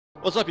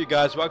What's up you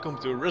guys, welcome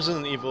to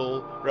Resident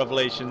Evil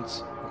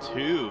Revelations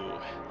 2.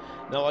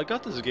 Now I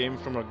got this game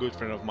from a good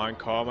friend of mine,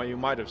 Karma. You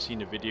might have seen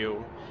the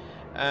video.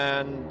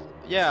 And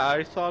yeah,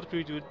 I thought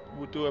we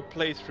would do a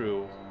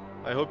playthrough.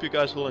 I hope you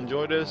guys will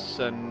enjoy this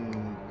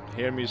and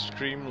hear me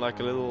scream like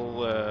a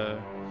little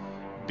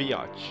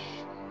biatch.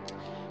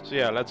 So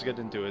yeah, let's get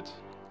into it.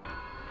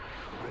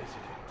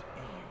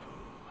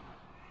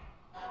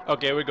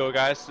 Okay, here we go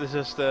guys, this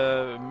is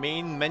the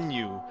main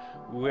menu.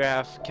 We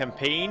have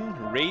campaign,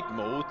 raid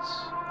modes,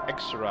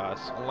 extras,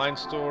 online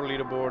store,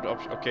 leaderboard,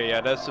 option. Okay,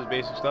 yeah, that's the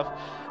basic stuff.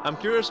 I'm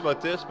curious about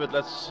this, but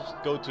let's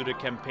go to the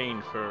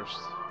campaign first.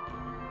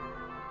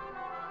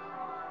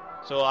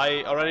 So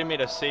I already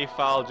made a save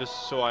file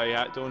just so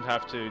I don't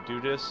have to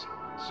do this.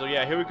 So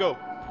yeah, here we go.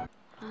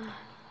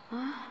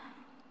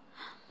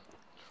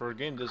 For a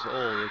game this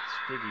old, it's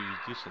pretty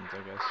decent, I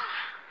guess.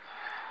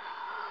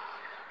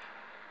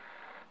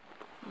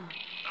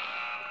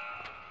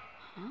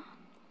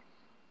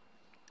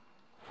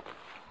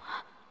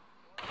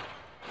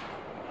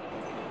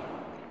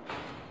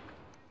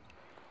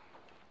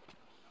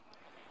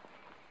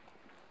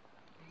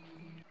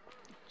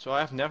 So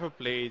I've never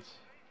played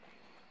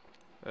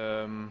where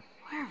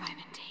have I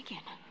been taken?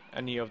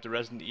 any of the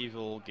Resident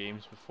Evil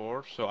games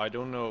before, so I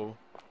don't know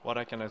what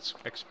I can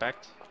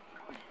expect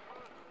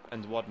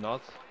and what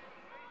not.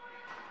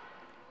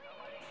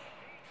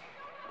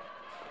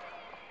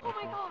 Oh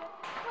my God,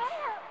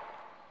 Claire!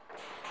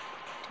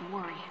 Don't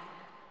worry,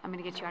 I'm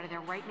gonna get you out of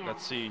there right now.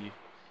 Let's see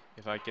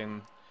if I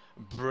can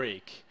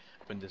break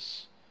open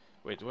this.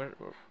 Wait, where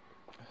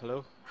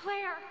hello?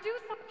 Claire, do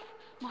something!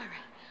 Moira,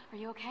 are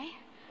you okay?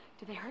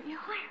 Did they hurt you?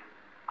 Claire!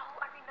 Oh,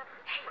 I remember.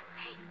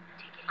 Hey,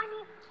 take it easy. I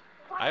mean,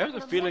 I have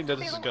the feeling that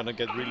this is gonna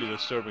get really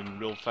disturbing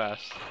real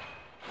fast.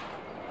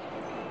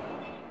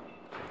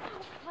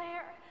 Oh,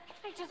 Claire,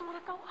 I just want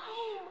to go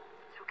home.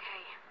 It's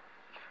okay.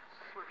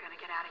 We're gonna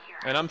get out of here.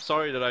 And I'm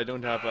sorry that I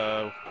don't have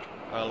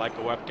like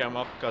a webcam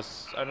up,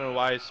 because I don't know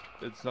why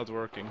it's not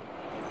working.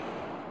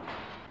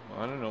 Well,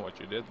 I don't know what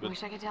you did, I but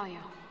wish I could tell you.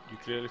 you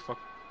clearly fucked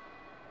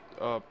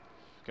up.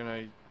 Can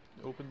I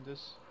open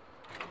this?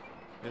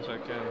 Yes, I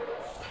can.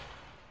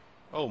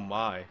 Oh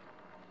my.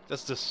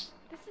 That's this.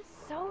 This is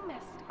so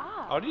messed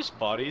up. Are these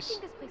bodies? I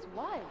think this place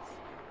was.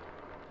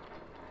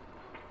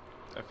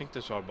 I think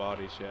these are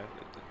bodies, yeah.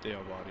 They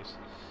are bodies.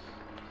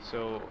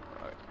 So,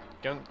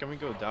 can we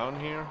go down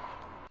here?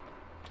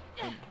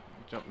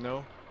 Jump?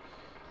 No?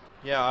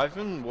 Yeah, I've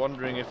been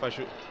wondering if I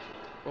should...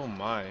 Oh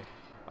my.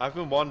 I've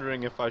been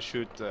wondering if I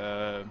should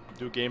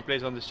do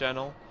gameplays on this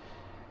channel.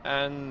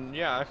 And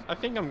yeah, I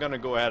think I'm gonna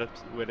go at it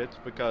with it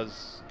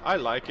because I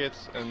like it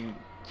and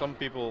some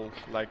people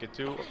like it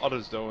too,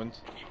 others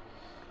don't.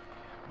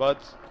 But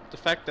the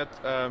fact that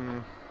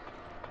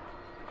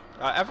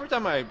every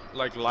time I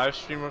like live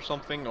stream or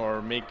something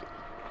or make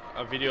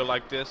a video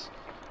like this,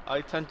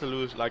 I tend to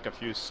lose like a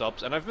few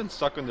subs, and I've been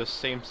stuck on the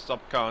same sub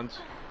count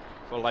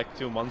for like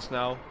 2 months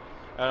now.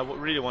 And I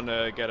really want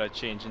to get a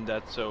change in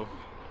that. So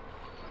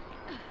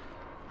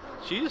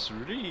she's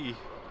really...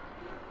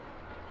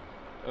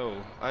 Oh,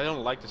 I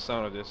don't like the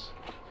sound of this.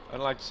 I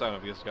don't like the sound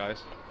of this,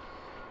 guys.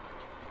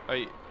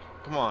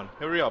 Come on,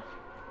 hurry up.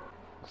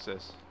 What's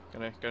this?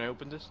 Can I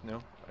open this?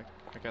 No,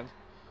 I can't.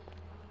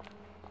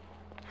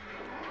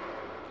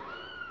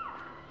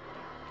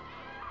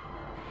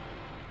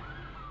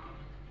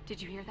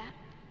 Did you hear that?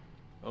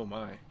 Oh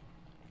my.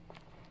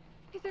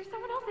 Is there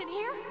someone else in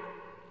here?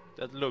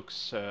 That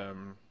looks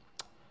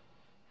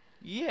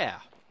yeah.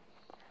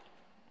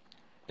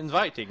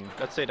 Inviting.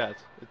 Let's say that.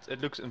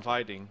 It looks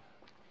inviting.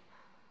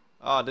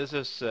 Ah, this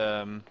is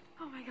Oh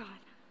my God.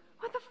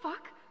 What the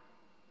fuck?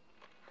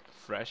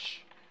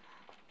 fresh.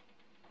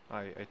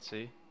 I'd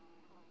say.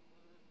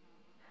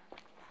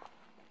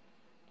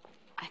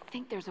 I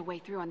think there's a way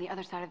through on the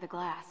other side of the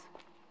glass.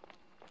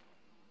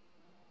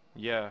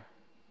 Yeah,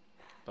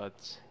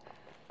 but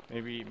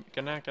maybe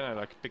can I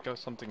like pick up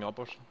something up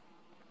or something?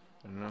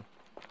 I don't know.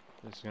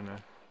 Just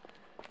gonna.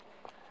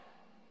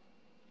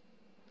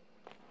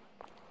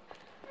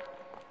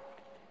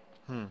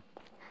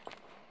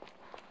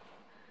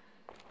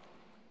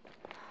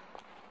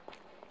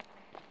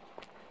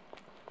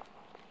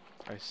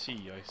 I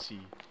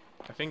see.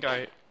 I think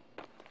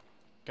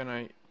can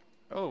I...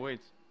 Oh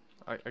wait,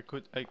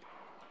 there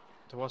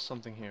was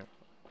something here.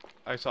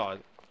 I saw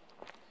it.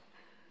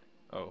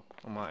 Oh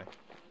my,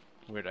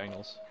 weird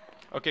angles.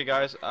 Okay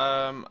guys,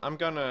 I'm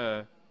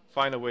gonna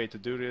find a way to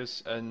do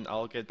this and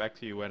I'll get back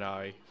to you when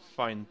I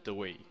find the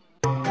way.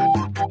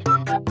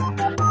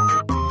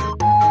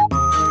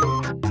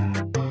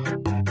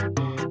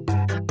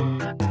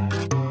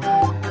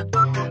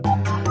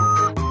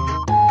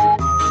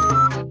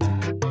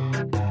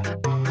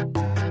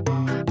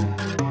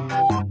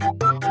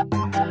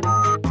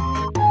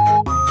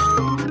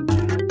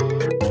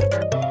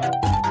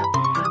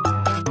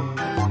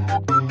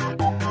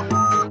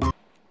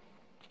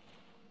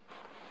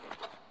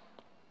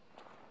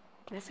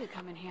 This could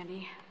come in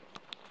handy.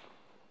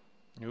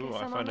 Ooh,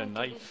 Guess I I'm found a on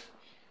my knife.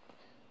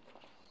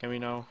 Can we?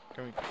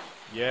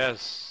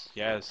 Yes.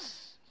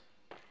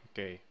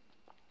 Okay.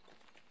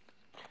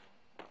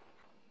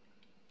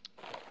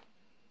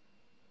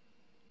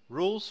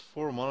 Rules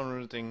for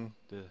monitoring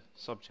the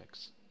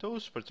subjects.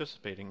 Those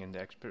participating in the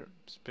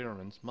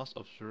experiments must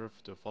observe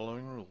the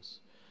following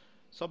rules.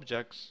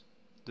 Subjects,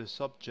 the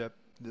subject,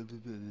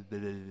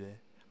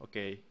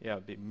 okay, yeah,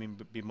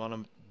 be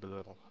monitored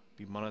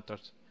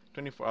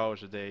 24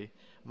 hours a day.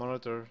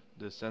 Monitor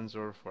the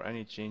sensor for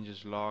any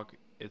changes. Log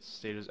its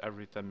status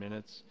every 10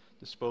 minutes.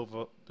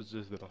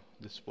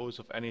 Dispose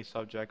of any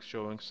subject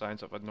showing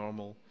signs of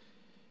abnormality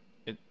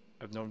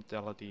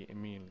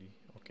immediately.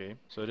 Okay,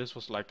 so this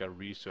was like a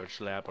research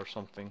lab or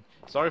something.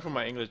 Sorry for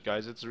my English,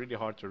 guys. It's really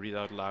hard to read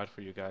out loud for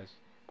you guys.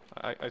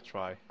 I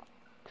try.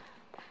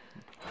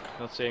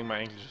 Not saying my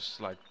English is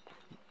like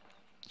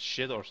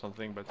shit or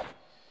something, but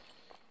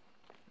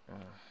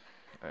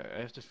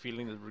I have the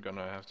feeling that we're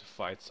gonna have to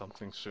fight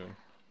something soon,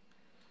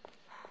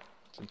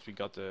 since we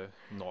got the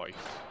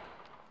knife.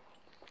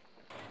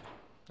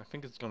 I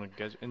think it's gonna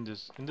get in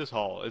this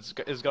hall. It's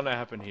gonna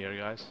happen here,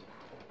 guys.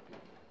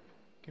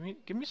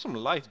 Give me some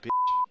light, bitch.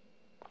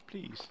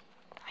 Please.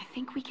 I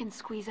think we can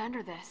squeeze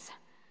under this.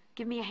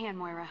 Give me a hand,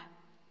 Moira.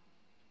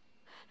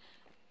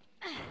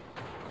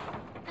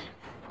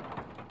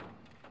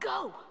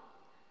 Go!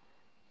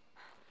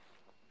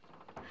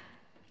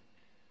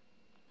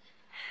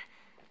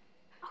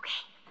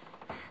 Okay.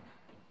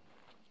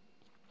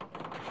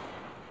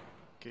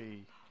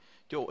 Okay.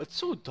 Yo, it's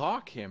so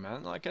dark here,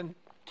 man. I can...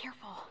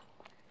 Careful.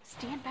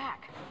 Stand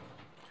back.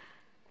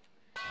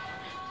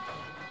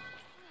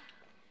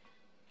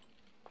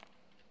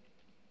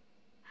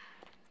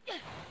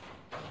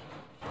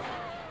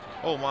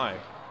 Oh my.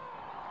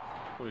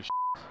 Holy shit.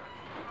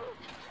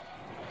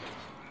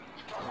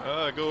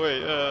 Go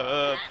away.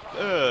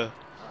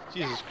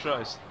 Jesus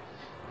Christ.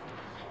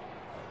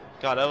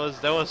 God, that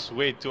was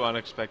way too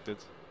unexpected.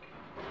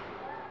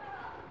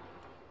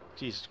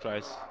 Jesus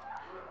Christ.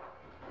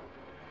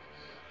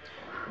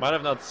 Might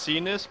have not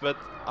seen this, but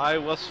I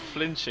was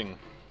flinching.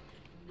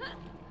 What the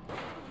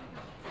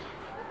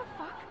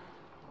fuck?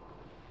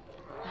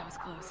 That was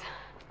close.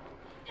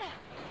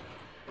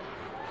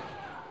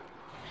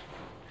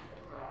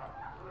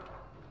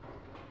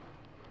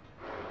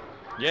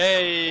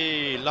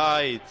 Yay!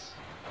 Light!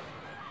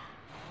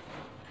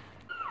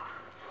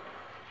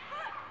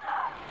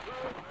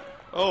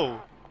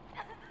 Oh!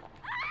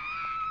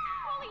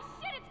 Holy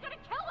shit, it's gonna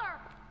kill her!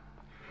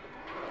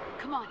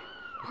 Come on.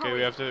 Okay, hurry.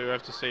 we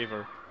have to save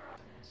her.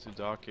 It's too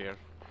dark here.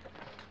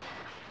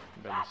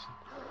 Barely see.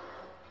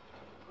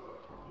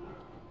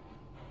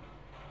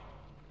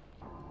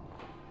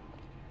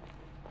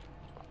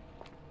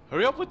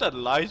 Hurry up with that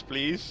light,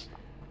 please.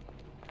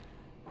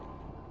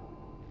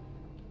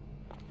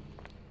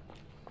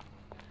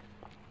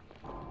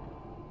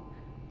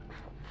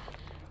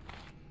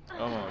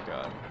 Oh my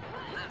god.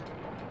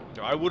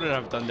 No, I wouldn't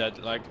have done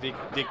that. Like, they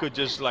could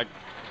just, like,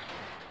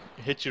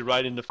 hit you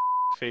right in the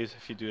face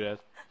if you do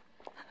that.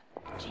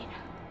 Gina.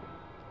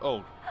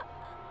 Oh.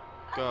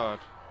 God.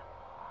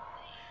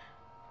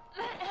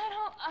 The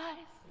adult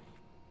eyes.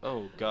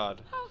 Oh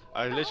god.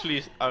 I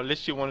literally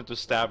wanted to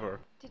stab her.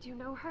 Did you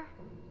know her?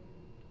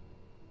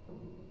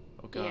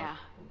 Oh god. Yeah.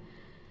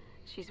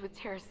 She's with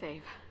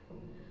TerraSave.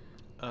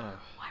 Uh,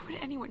 Why would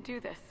anyone do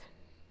this?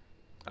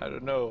 I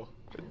don't know.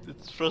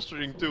 It's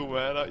frustrating too,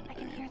 man. I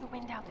can hear the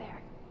wind out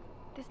there.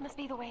 This must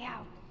be the way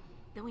out.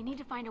 Then we need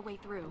to find a way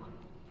through.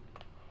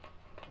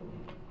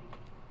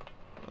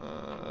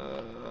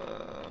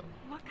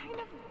 What kind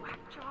of whack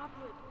job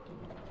would...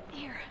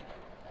 Here.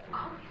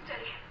 Hold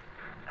steady.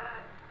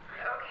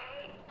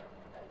 Okay.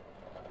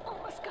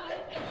 Almost got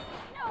it.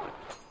 No.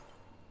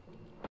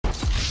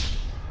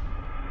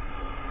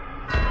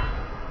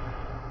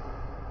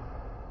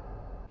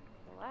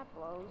 Well, that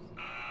blows.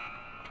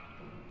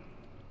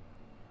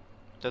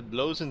 That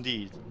blows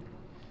indeed.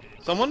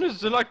 Someone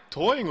is like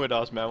toying with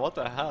us, man. What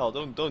the hell?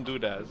 Don't do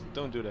that.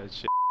 Don't do that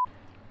shit.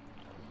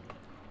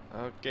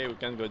 Okay, we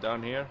can go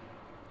down here.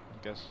 I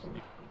guess.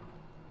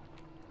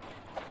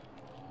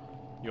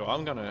 Yo,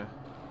 I'm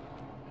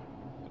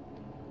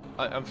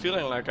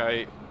feeling like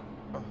oh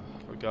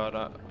god,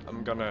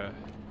 I'm gonna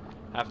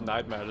have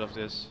nightmares of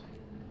this.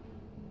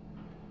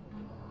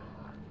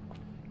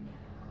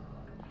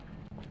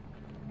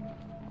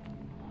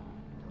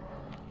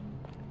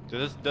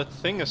 That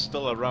thing is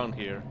still around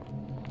here.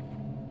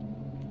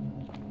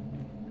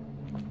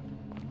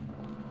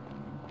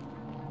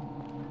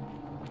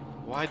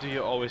 Why do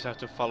you always have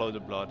to follow the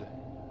blood?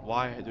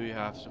 Why do you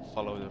have to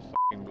follow the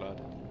fucking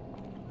blood?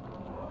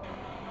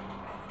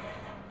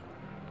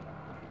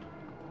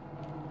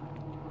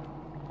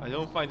 I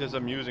don't find this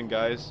amusing,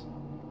 guys.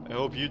 I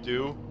hope you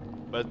do,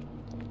 but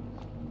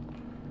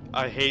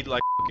I hate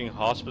like fucking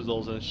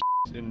hospitals and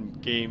shit in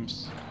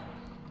games,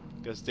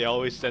 because they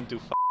always tend to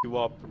fuck you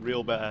up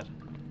real bad.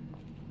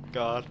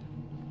 God.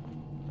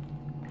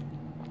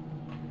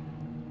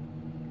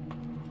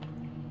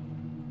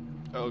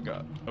 Oh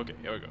god. Okay,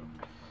 here we go.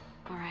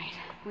 Alright,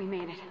 we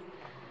made it.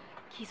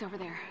 Key's over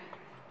there.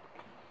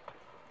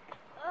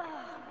 Ugh,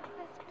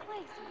 this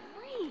place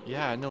reeks.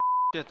 Yeah, no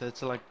shit,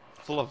 it's like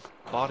full of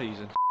bodies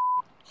and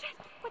Shit,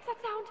 what's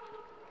that sound?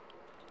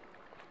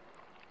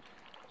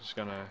 just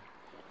gonna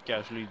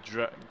casually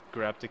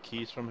grab the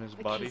keys from his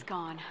The body. key's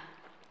gone.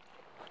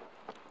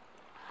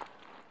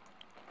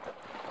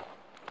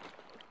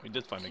 We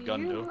did find a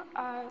gun though.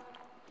 Are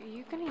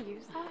you gonna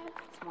use that?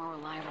 It's more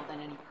reliable than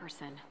any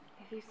person.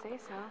 If you say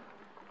so.